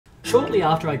Shortly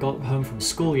after I got home from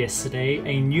school yesterday,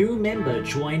 a new member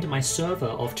joined my server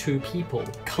of 2 people,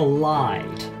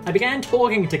 Clyde. I began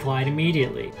talking to Clyde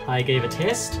immediately. I gave a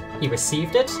test, he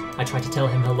received it, I tried to tell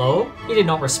him hello, he did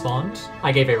not respond,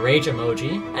 I gave a rage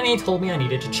emoji, and he told me I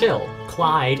needed to chill.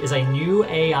 Clyde is a new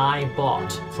AI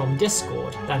bot from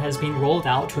Discord that has been rolled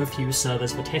out to a few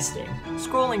servers for testing.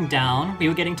 Scrolling down, we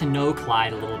were getting to know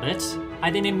Clyde a little bit. I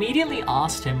then immediately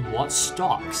asked him what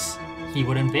stocks he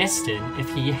would invest in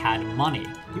if he had money.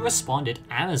 He responded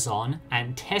Amazon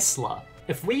and Tesla.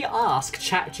 If we ask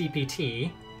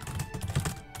ChatGPT,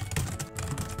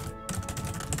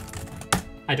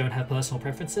 I don't have personal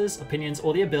preferences, opinions,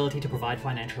 or the ability to provide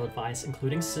financial advice,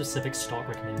 including specific stock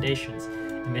recommendations,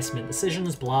 investment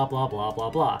decisions, blah blah blah blah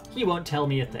blah. He won't tell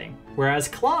me a thing. Whereas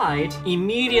Clyde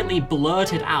immediately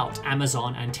blurted out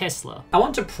Amazon and Tesla. I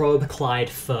want to probe Clyde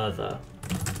further.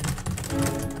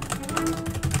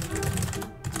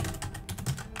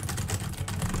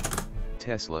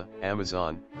 Tesla,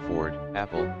 Amazon, Ford,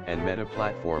 Apple, and Meta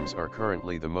platforms are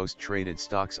currently the most traded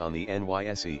stocks on the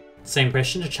NYSE. Same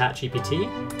question to ChatGPT.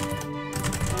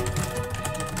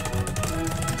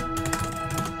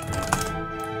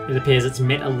 It appears it's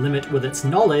met a limit with its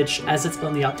knowledge as it's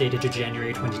only updated to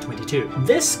January 2022.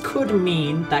 This could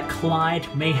mean that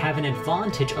Clyde may have an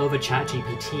advantage over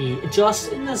ChatGPT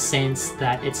just in the sense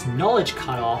that its knowledge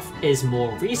cutoff is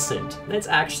more recent. Let's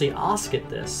actually ask it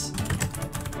this.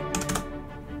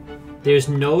 There's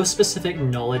no specific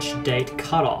knowledge date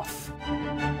cutoff.